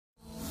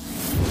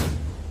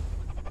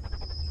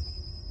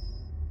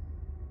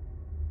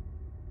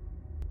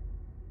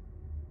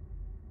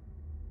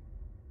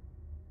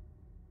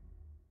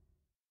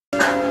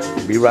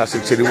B-Rock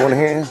 681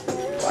 here.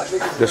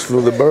 Just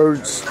flew the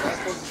birds.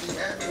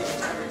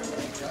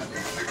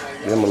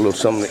 Give them a little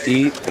something to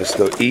eat. They're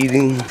still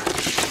eating. A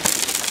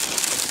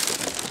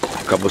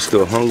couple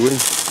still hungry.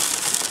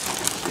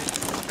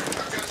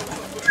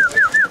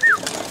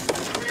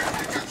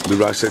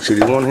 B-Rock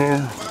 681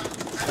 here.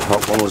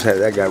 Hawk almost had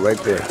that guy right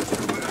there.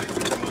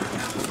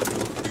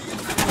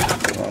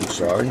 Oh, I'm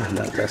sorry.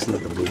 That's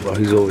not the blue ball.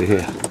 He's over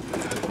here.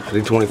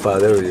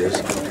 325, there he is.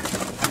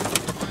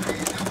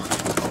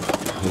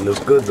 He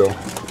looks good though.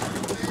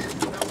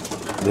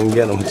 Didn't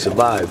get him, he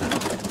survived.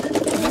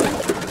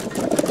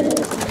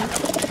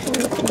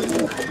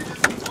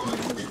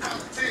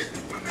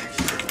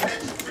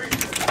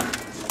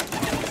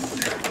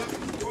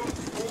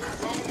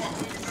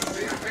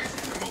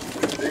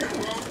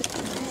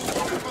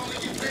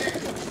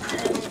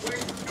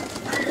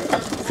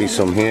 Feed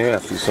some here, I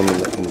feed some in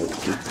the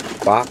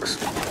box,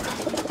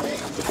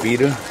 the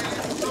feeder.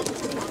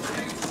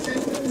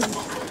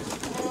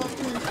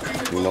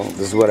 You know,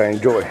 this is what I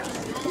enjoy.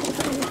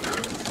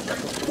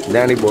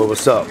 Danny boy,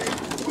 what's up?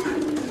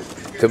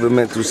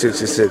 Timberman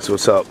 266,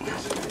 what's up?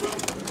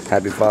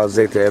 Happy Father's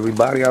Day to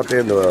everybody out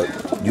there in the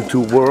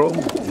YouTube world,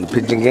 in the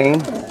pigeon game.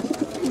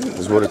 This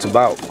is what it's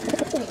about.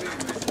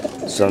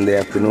 Sunday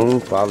afternoon,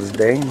 Father's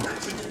Day.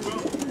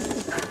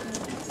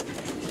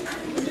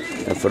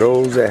 And for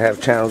those that have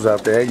channels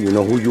out there, you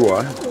know who you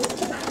are.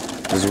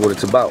 This is what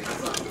it's about.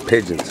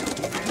 Pigeons,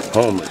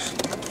 homers.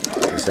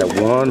 It's that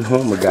one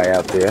homer guy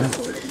out there.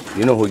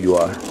 You know who you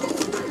are.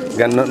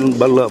 Got nothing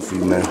but love for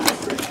you, man.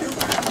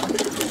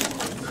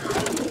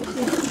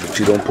 But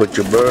you don't put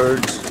your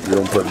birds, you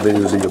don't put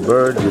videos of your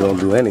birds, you don't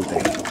do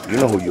anything. You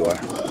know who you are.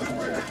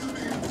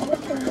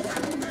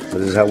 But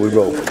this is how we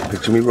roll.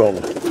 Picture me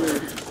rolling.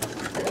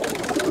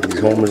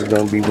 These homers are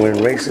going to be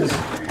winning races.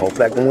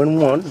 Hopefully I can win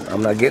one.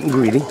 I'm not getting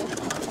greedy.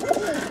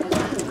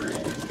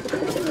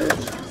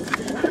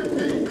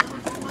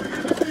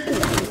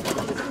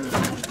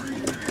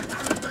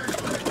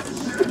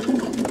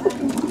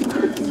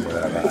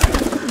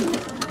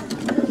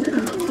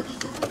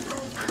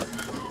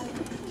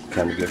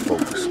 Camera get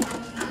focused.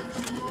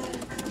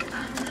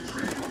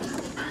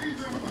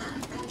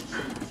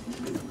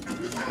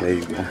 There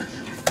you go.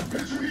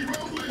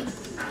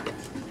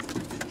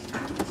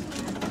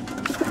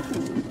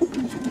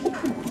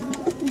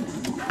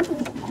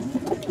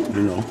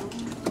 You know,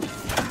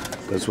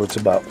 that's what it's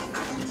about.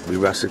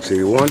 B-Rock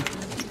 681.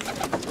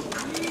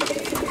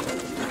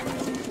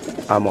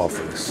 I'm off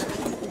of this.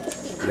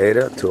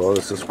 Later, to all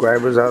the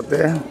subscribers out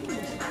there,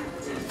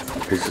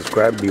 please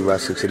subscribe. B-Rock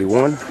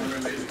 681.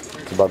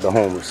 It's about the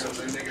homers.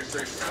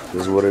 This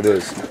is what it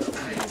is.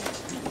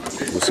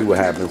 We'll see what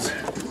happens.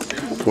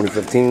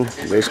 2015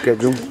 race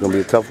schedule. It's gonna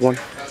be a tough one,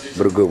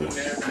 but a good one.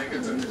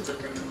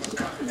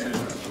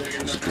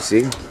 As you can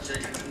see,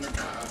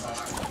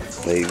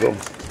 there you go.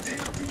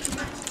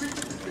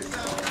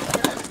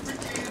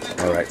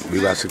 All right,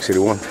 B-Rock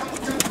 681.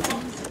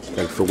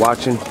 Thanks for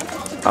watching.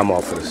 I'm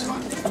off of this.